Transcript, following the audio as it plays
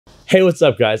Hey, what's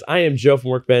up guys? I am Joe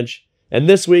from Workbench, and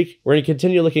this week we're going to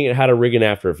continue looking at how to rig in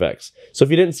After Effects. So if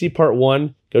you didn't see part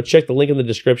 1, go check the link in the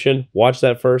description, watch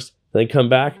that first, then come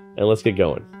back and let's get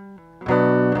going.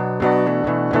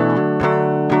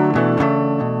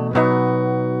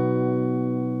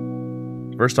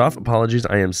 First off, apologies,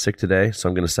 I am sick today, so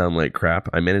I'm going to sound like crap.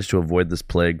 I managed to avoid this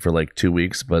plague for like 2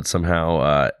 weeks, but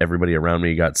somehow everybody around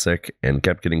me got sick and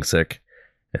kept getting sick,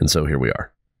 and so here we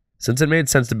are. Since it made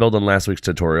sense to build on last week's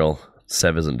tutorial,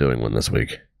 Sev isn't doing one this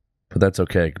week. But that's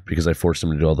okay, because I forced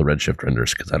him to do all the Redshift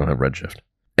renders, because I don't have Redshift.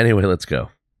 Anyway, let's go.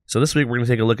 So this week we're going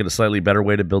to take a look at a slightly better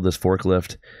way to build this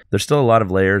forklift. There's still a lot of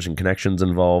layers and connections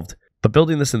involved, but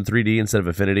building this in 3D instead of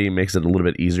Affinity makes it a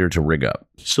little bit easier to rig up.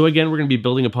 So again, we're going to be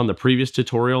building upon the previous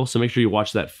tutorial, so make sure you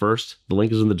watch that first. The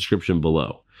link is in the description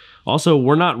below. Also,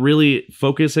 we're not really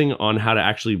focusing on how to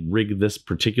actually rig this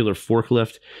particular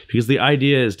forklift, because the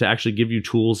idea is to actually give you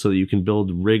tools so that you can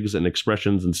build rigs and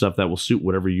expressions and stuff that will suit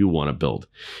whatever you want to build.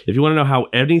 If you want to know how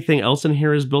anything else in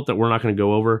here is built that we're not going to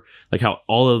go over, like how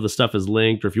all of the stuff is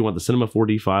linked, or if you want the Cinema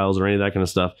 4D files or any of that kind of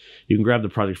stuff, you can grab the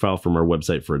project file from our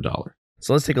website for $1.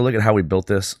 So let's take a look at how we built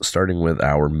this, starting with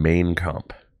our main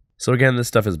comp. So again, this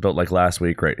stuff is built like last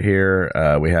week right here.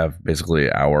 We have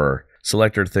basically our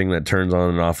selector thing that turns on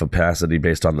and off opacity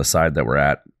based on the side that we're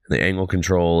at. The angle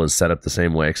control is set up the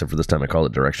same way, except for this time I call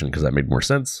it direction because that made more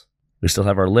sense. We still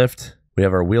have our lift, we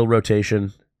have our wheel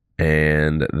rotation,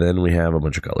 and then we have a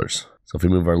bunch of colors. So if we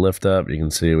move our lift up, you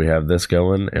can see we have this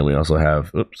going, and we also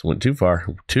have, oops, went too far.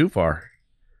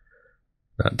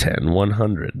 Not 10,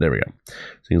 100. There we go. So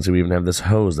you can see we even have this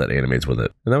hose that animates with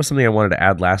it. And that was something I wanted to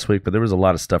add last week, but there was a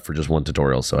lot of stuff for just one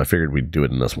tutorial, so I figured we'd do it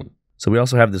in this one. So we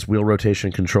also have this wheel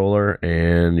rotation controller,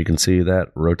 and you can see that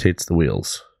rotates the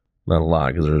wheels. Not a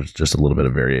lot, because there's just a little bit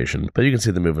of variation, but you can see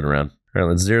them moving around. All right,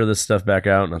 let's zero this stuff back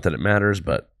out. Not that it matters,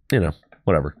 but, you know,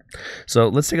 whatever. So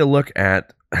let's take a look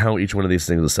at how each one of these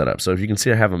things is set up. So if you can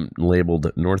see, I have them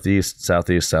labeled northeast,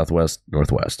 southeast, southwest,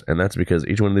 northwest, and that's because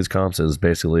each one of these comps is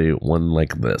basically one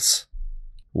like this.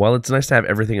 While it's nice to have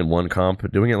everything in one comp,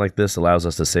 doing it like this allows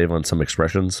us to save on some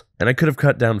expressions. And I could have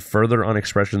cut down further on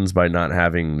expressions by not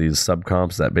having these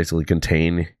subcomps that basically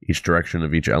contain each direction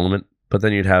of each element. But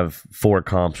then you'd have 4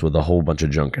 comps with a whole bunch of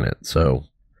junk in it. So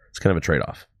it's kind of a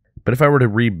trade-off. But if I were to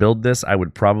rebuild this, I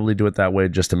would probably do it that way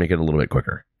just to make it a little bit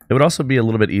quicker. It would also be a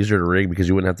little bit easier to rig because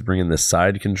you wouldn't have to bring in this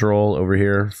side control over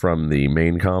here from the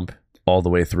main comp all the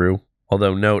way through.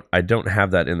 Although note, I don't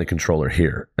have that in the controller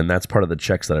here, and that's part of the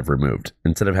checks that I've removed.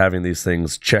 Instead of having these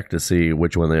things check to see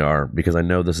which one they are, because I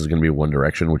know this is going to be one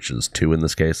direction, which is 2 in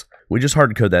this case, we just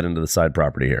hard code that into the side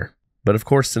property here. But of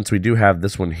course, since we do have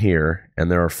this one here, and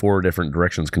there are 4 different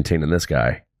directions contained in this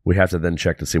guy, we have to then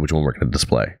check to see which one we're going to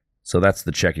display. So that's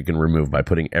the check you can remove by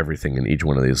putting everything in each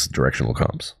one of these directional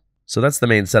comps. So that's the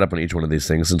main setup on each one of these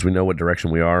things. Since we know what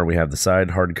direction we are, we have the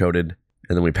side hard-coded,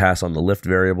 and then we pass on the lift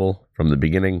variable from the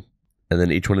beginning. And then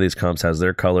each one of these comps has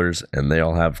their colors, and they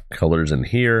all have colors in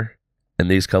here. And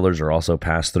these colors are also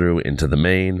passed through into the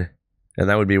main. And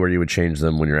that would be where you would change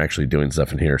them when you're actually doing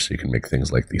stuff in here. So you can make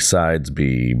things like the sides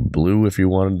be blue if you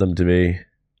wanted them to be,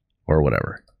 or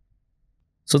whatever.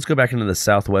 So let's go back into the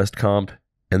southwest comp.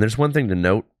 And there's one thing to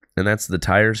note, and that's the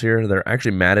tires here. They're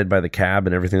actually matted by the cab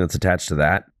and everything that's attached to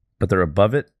that. But they're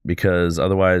above it, because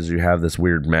otherwise you have this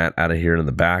weird mat out of here in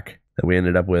the back that we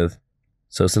ended up with.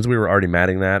 So since we were already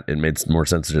matting that, it made more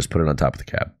sense to just put it on top of the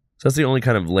cab. So that's the only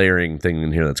kind of layering thing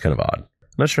in here that's kind of odd.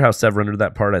 I'm not sure how Sev rendered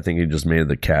that part. I think he just made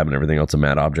the cab and everything else a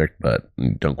matte object, but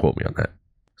don't quote me on that.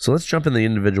 So let's jump in the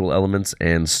individual elements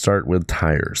and start with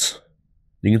tires.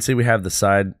 You can see we have the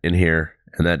side in here,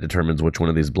 and that determines which one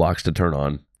of these blocks to turn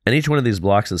on. And each one of these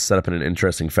blocks is set up in an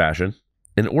interesting fashion.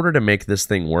 In order to make this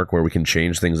thing work where we can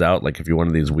change things out, like if you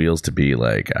wanted these wheels to be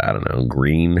like, I don't know,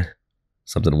 green,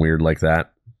 something weird like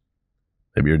that.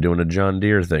 Maybe you're doing a John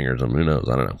Deere thing or something, who knows,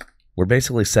 I don't know. We're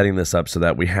basically setting this up so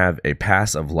that we have a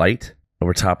pass of light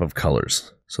over top of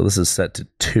colors. So this is set to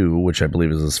 2, which I believe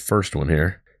is this first one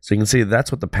here. So you can see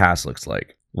that's what the pass looks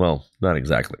like. Well, not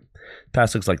exactly. The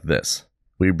pass looks like this.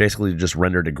 We basically just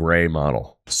rendered a gray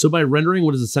model. So by rendering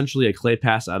what is essentially a clay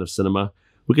pass out of Cinema,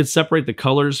 we can separate the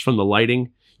colors from the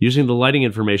lighting using the lighting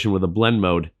information with a blend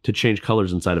mode to change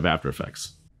colors inside of After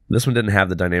Effects. This one didn't have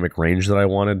the dynamic range that I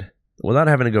wanted. Without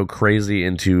having to go crazy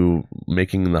into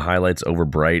making the highlights over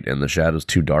bright and the shadows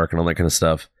too dark and all that kind of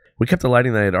stuff, we kept the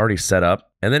lighting that I had already set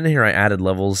up. And then here I added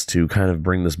levels to kind of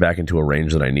bring this back into a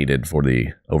range that I needed for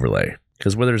the overlay.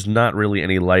 Because where there's not really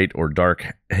any light or dark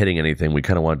hitting anything, we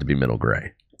kind of want it to be middle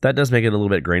gray. That does make it a little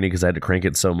bit grainy because I had to crank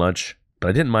it so much. But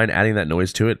I didn't mind adding that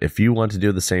noise to it. If you want to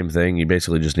do the same thing, you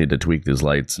basically just need to tweak these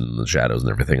lights and the shadows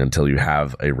and everything until you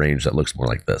have a range that looks more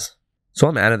like this. So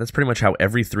I'm at it. That's pretty much how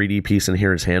every 3D piece in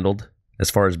here is handled as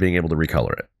far as being able to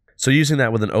recolor it. So using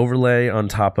that with an overlay on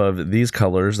top of these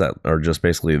colors that are just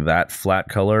basically that flat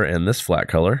color and this flat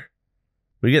color,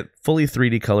 we get fully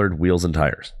 3D colored wheels and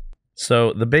tires.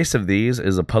 So the base of these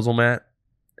is a puzzle mat.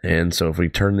 And so if we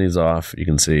turn these off, you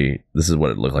can see this is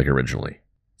what it looked like originally.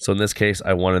 So in this case,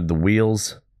 I wanted the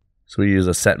wheels. So we use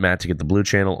a set mat to get the blue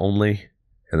channel only,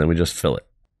 and then we just fill it.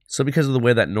 So because of the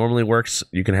way that normally works,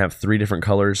 you can have 3 different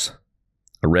colors,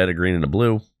 a red, a green, and a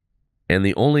blue. And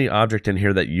the only object in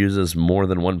here that uses more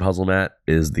than one puzzle mat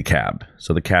is the cab.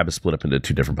 So the cab is split up into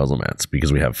 2 different puzzle mats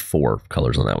because we have 4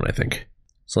 colors on that one, I think.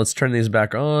 So let's turn these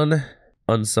back on,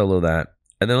 unsolo that,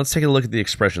 and then let's take a look at the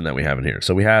expression that we have in here.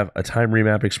 So we have a time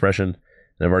remap expression,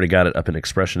 and I've already got it up in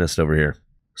expressionist over here.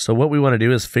 So what we want to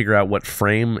do is figure out what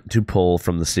frame to pull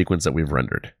from the sequence that we've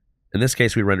rendered. In this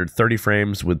case, we rendered 30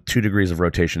 frames with 2 degrees of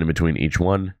rotation in between each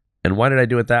one. And why did I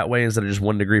do it that way instead of just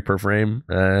 1 degree per frame?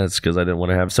 It's because I didn't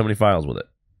want to have so many files with it.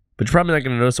 But you're probably not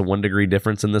going to notice a 1 degree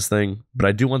difference in this thing, but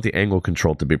I do want the angle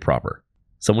control to be proper.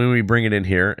 So when we bring it in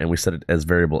here and we set it as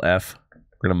variable f,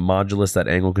 we're going to modulus that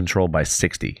angle control by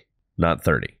 60, not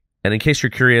 30. And in case you're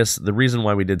curious, the reason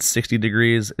why we did 60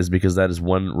 degrees is because that is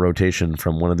 1 rotation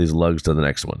from one of these lugs to the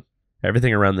next one.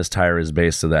 Everything around this tire is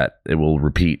based so that it will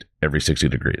repeat every 60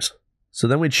 degrees. So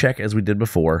then we check, as we did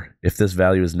before, if this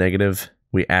value is negative,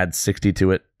 we add 60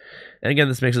 to it. And again,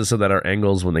 this makes it so that our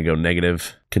angles, when they go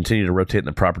negative, continue to rotate in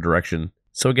the proper direction.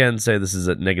 So again, say this is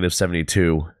at negative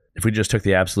 72. If we just took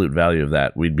the absolute value of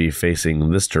that, we'd be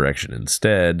facing this direction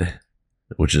instead,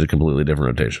 which is a completely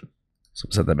different rotation. So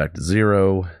set that back to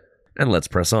 0, and let's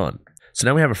press on. So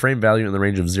now we have a frame value in the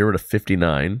range of 0 to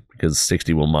 59, because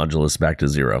 60 will modulus back to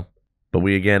 0. But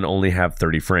we again only have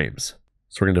 30 frames.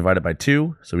 So we're going to divide it by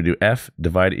 2. So we do f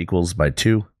divide equals by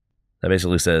 2. That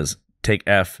basically says take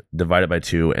f, divide it by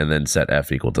 2, and then set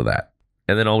f equal to that.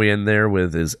 And then all we end there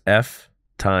with is f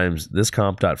times this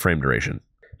comp.frame duration,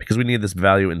 because we need this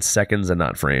value in seconds and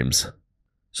not frames.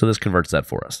 So this converts that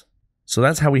for us. So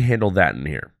that's how we handle that in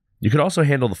here. You could also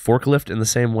handle the forklift in the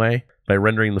same way by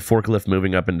rendering the forklift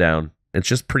moving up and down. It's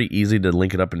just pretty easy to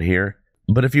link it up in here.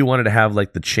 But if you wanted to have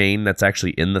like the chain that's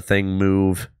actually in the thing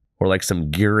move, or like some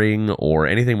gearing or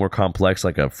anything more complex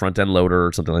like a front end loader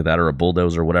or something like that, or a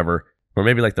bulldozer or whatever, or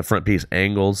maybe like the front piece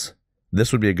angles,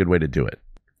 this would be a good way to do it.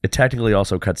 It technically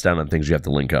also cuts down on things you have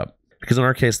to link up. Because in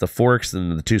our case, the forks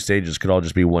and the 2 stages could all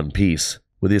just be 1 piece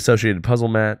with the associated puzzle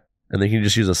mat, and then you can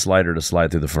just use a slider to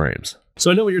slide through the frames. So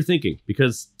I know what you're thinking,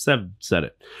 because Seb said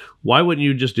it. Why wouldn't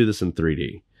you just do this in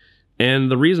 3D?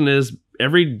 And the reason is,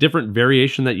 every different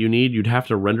variation that you need, you'd have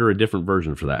to render a different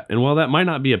version for that. And while that might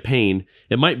not be a pain,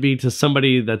 it might be to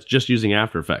somebody that's just using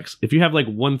After Effects. If you have like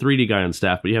 1 3D guy on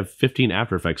staff, but you have 15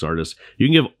 After Effects artists, you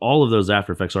can give all of those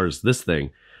After Effects artists this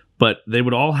thing, but they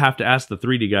would all have to ask the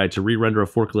 3D guy to re-render a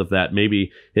forklift that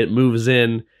maybe it moves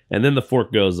in and then the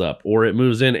fork goes up, or it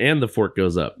moves in and the fork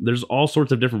goes up. There's all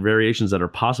sorts of different variations that are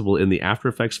possible in the After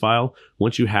Effects file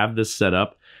once you have this set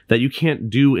up that you can't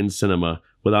do in Cinema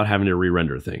without having to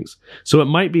re-render things. So it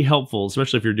might be helpful,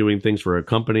 especially if you're doing things for a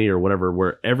company or whatever,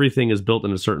 where everything is built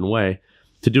in a certain way,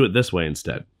 to do it this way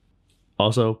instead.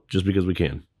 Also, just because we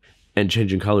can. And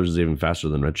changing colors is even faster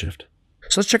than Redshift.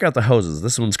 So let's check out the hoses.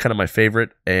 This one's kind of my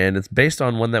favorite, and it's based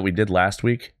on one that we did last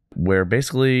week, where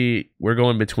basically we're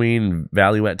going between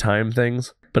value at time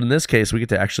things. But in this case, we get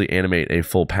to actually animate a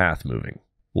full path moving,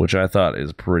 which I thought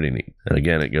is pretty neat. And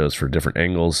again, it goes for different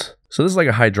angles. So this is like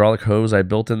a hydraulic hose I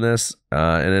built in this,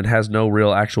 and it has no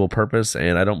real actual purpose,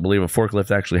 and I don't believe a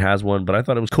forklift actually has one, but I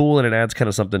thought it was cool, and it adds kind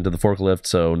of something to the forklift,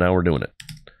 so now we're doing it.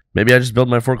 Maybe I just build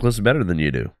my forklifts better than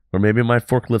you do. Or maybe my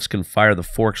forklifts can fire the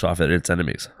forks off at its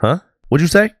enemies. Huh? What'd you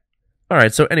say?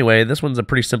 Alright, so anyway, this one's a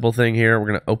pretty simple thing here. We're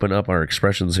going to open up our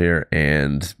expressions here,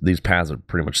 and these paths are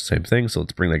pretty much the same thing, so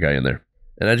let's bring that guy in there.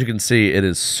 And as you can see, it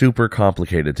is super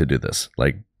complicated to do this.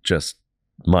 Like, just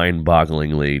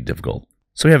mind-bogglingly difficult.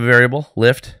 So we have a variable,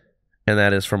 lift, and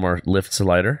that is from our lift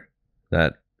slider.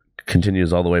 That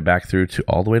continues all the way back through to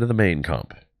all the way to the main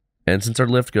comp. And since our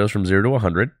lift goes from 0 to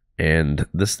 100, and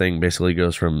this thing basically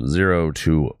goes from 0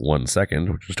 to 1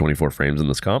 second, which is 24 frames in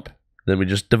this comp, then we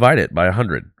just divide it by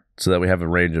 100, so that we have a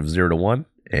range of 0 to 1,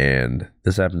 and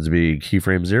this happens to be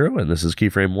keyframe 0, and this is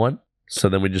keyframe 1. So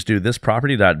then we just do this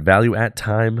property.value at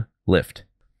time lift.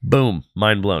 Boom,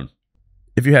 mind blown.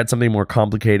 If you had something more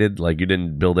complicated, like you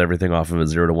didn't build everything off of a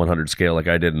 0 to 100 scale like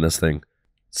I did in this thing,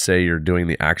 say you're doing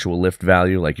the actual lift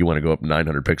value, like you want to go up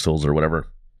 900 pixels or whatever,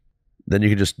 then you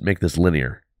could just make this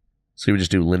linear. So you would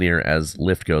just do linear as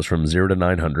lift goes from 0 to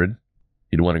 900.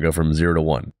 You'd want to go from 0 to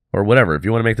 1. Or whatever. If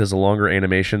you want to make this a longer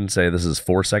animation, say this is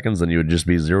 4 seconds, then you would just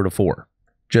be 0 to 4.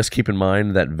 Just keep in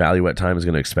mind that value at time is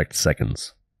going to expect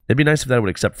seconds. It'd be nice if that would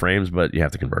accept frames, but you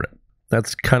have to convert it.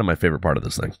 That's kind of my favorite part of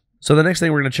this thing. So the next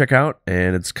thing we're going to check out,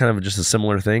 and it's kind of just a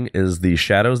similar thing, is the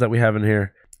shadows that we have in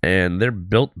here. And they're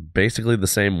built basically the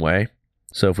same way.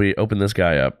 So if we open this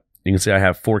guy up, you can see I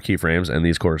have 4 keyframes, and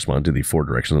these correspond to the 4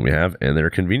 directions that we have, and they're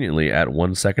conveniently at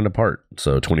 1 second apart.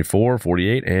 So 24,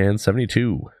 48, and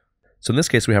 72. So in this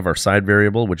case, we have our side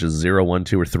variable, which is 0, 1,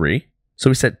 2, or 3. So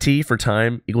we set t for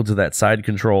time equal to that side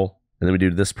control, and then we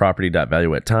do this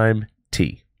property.value at time,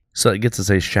 t. So it gets us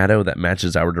a shadow that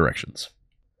matches our directions.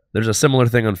 There's a similar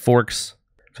thing on forks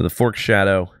for the fork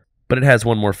shadow, but it has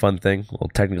one more fun thing. Well,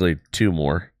 technically 2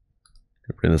 more.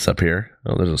 Bring this up here.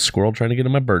 Oh, there's a squirrel trying to get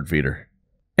in my bird feeder.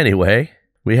 Anyway,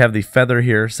 we have the feather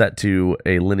here set to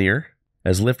a linear.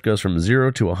 As lift goes from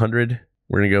 0 to 100,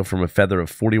 we're going to go from a feather of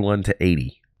 41 to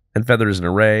 80. And feather is an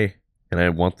array, and I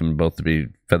want them both to be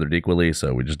feathered equally,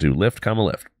 so we just do lift, comma,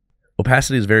 lift.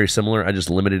 Opacity is very similar. I just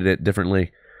limited it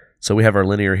differently. So we have our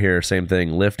linear here, same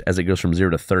thing, lift as it goes from 0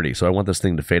 to 30. So I want this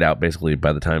thing to fade out basically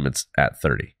by the time it's at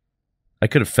 30. I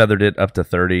could have feathered it up to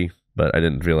 30, but I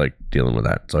didn't feel like dealing with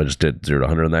that. So I just did 0 to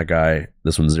 100 on that guy.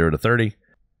 This one's 0 to 30.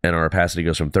 And our opacity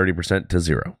goes from 30% to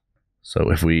 0.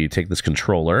 So if we take this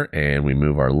controller and we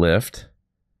move our lift,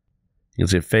 you can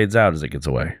see it fades out as it gets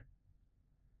away.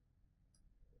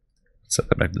 Set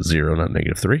that back to 0, not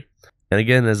 -3. And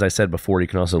again, as I said before, you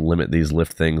can also limit these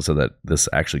lift things so that this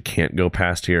actually can't go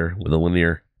past here with a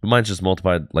linear. But mine's just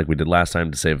multiplied like we did last time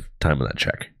to save time on that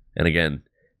check. And again,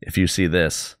 if you see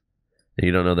this and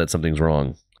you don't know that something's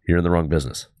wrong, you're in the wrong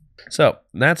business. So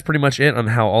that's pretty much it on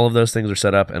how all of those things are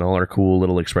set up and all our cool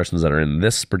little expressions that are in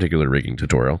this particular rigging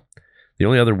tutorial. The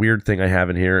only other weird thing I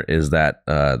have in here is that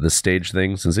this stage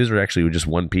thing, since these are actually just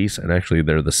one piece, and actually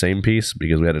they're the same piece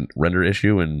because we had a render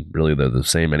issue and really they're the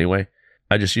same anyway.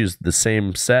 I just used the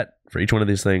same set for each one of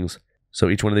these things. So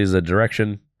each one of these is a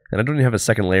direction. And I don't even have a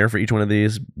second layer for each one of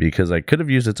these because I could have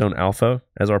used its own alpha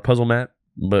as our puzzle mat.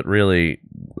 But really,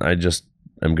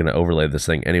 I'm going to overlay this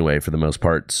thing anyway for the most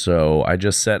part. So I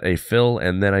just set a fill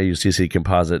and then I use CC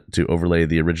Composite to overlay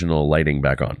the original lighting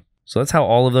back on. So that's how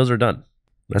all of those are done.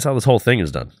 That's how this whole thing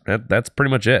is done. That's pretty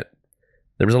much it.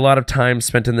 There was a lot of time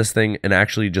spent in this thing and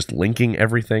actually just linking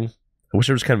everything. I wish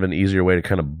there was kind of an easier way to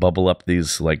kind of bubble up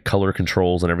these like color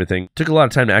controls and everything. It took a lot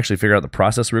of time to actually figure out the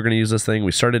process we were going to use this thing.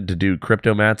 We started to do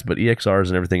crypto mats, but EXRs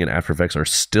and everything in After Effects are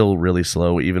still really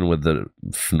slow, even with the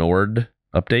FNORD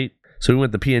update. So we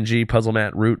went the PNG puzzle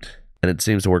mat route, and it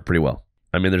seems to work pretty well.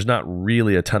 I mean, there's not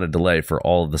really a ton of delay for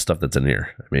all of the stuff that's in here.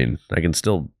 I mean, I can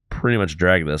still pretty much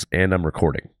drag this, and I'm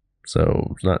recording.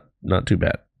 So it's not too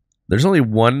bad. There's only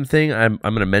one thing I'm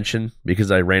going to mention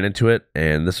because I ran into it,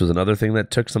 and this was another thing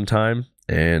that took some time,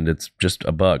 and it's just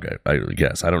a bug, I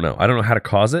guess. I don't know. I don't know how to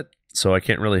cause it, so I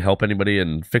can't really help anybody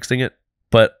in fixing it.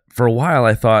 But for a while,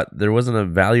 I thought there wasn't a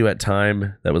value at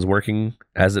time that was working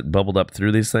as it bubbled up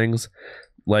through these things.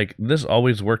 Like, this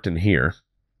always worked in here.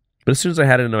 But as soon as I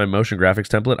had it into my motion graphics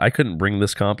template, I couldn't bring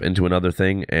this comp into another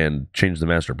thing and change the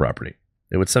master property.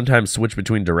 It would sometimes switch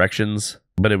between directions,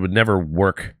 but it would never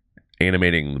work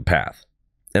animating the path.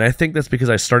 And I think that's because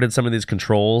I started some of these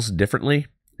controls differently,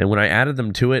 and when I added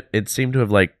them to it, it seemed to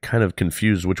have like kind of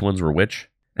confused which ones were which.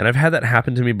 And I've had that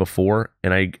happen to me before,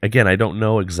 and I don't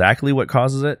know exactly what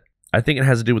causes it. I think it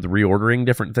has to do with reordering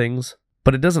different things,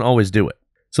 but it doesn't always do it.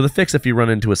 So the fix if you run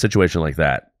into a situation like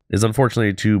that is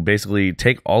unfortunately to basically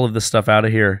take all of this stuff out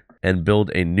of here and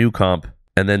build a new comp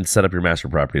and then set up your master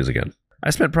properties again. I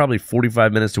spent probably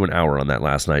 45 minutes to an hour on that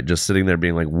last night, just sitting there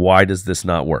being like, why does this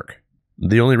not work?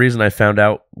 The only reason I found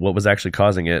out what was actually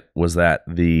causing it was that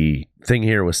the thing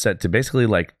here was set to basically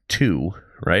like 2,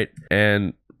 right?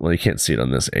 And, well, you can't see it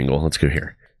on this angle. Let's go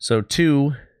here. So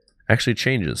 2 actually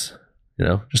changes,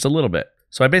 just a little bit.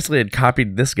 So I basically had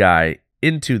copied this guy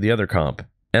into the other comp,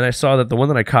 and I saw that the one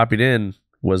that I copied in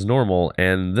was normal,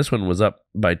 and this one was up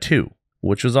by 2,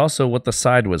 which was also what the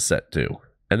side was set to.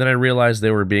 And then I realized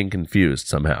they were being confused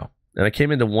somehow. And I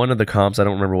came into one of the comps, I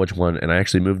don't remember which one, and I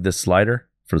actually moved this slider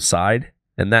for side,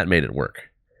 and that made it work.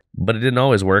 But it didn't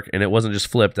always work, and it wasn't just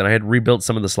flipped, and I had rebuilt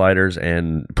some of the sliders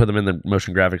and put them in the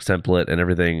motion graphics template and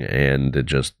everything, and it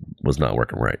just was not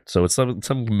working right. So it's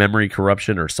some memory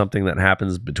corruption or something that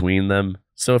happens between them.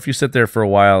 So if you sit there for a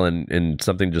while and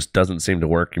something just doesn't seem to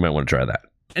work, you might want to try that.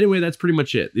 Anyway, that's pretty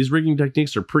much it. These rigging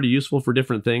techniques are pretty useful for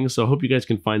different things, so I hope you guys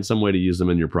can find some way to use them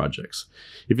in your projects.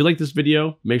 If you like this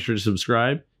video, make sure to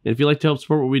subscribe. And if you'd like to help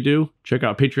support what we do, check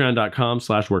out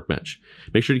patreon.com/workbench.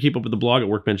 Make sure to keep up with the blog at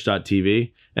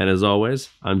workbench.tv. And as always,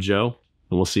 I'm Joe,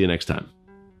 and we'll see you next time.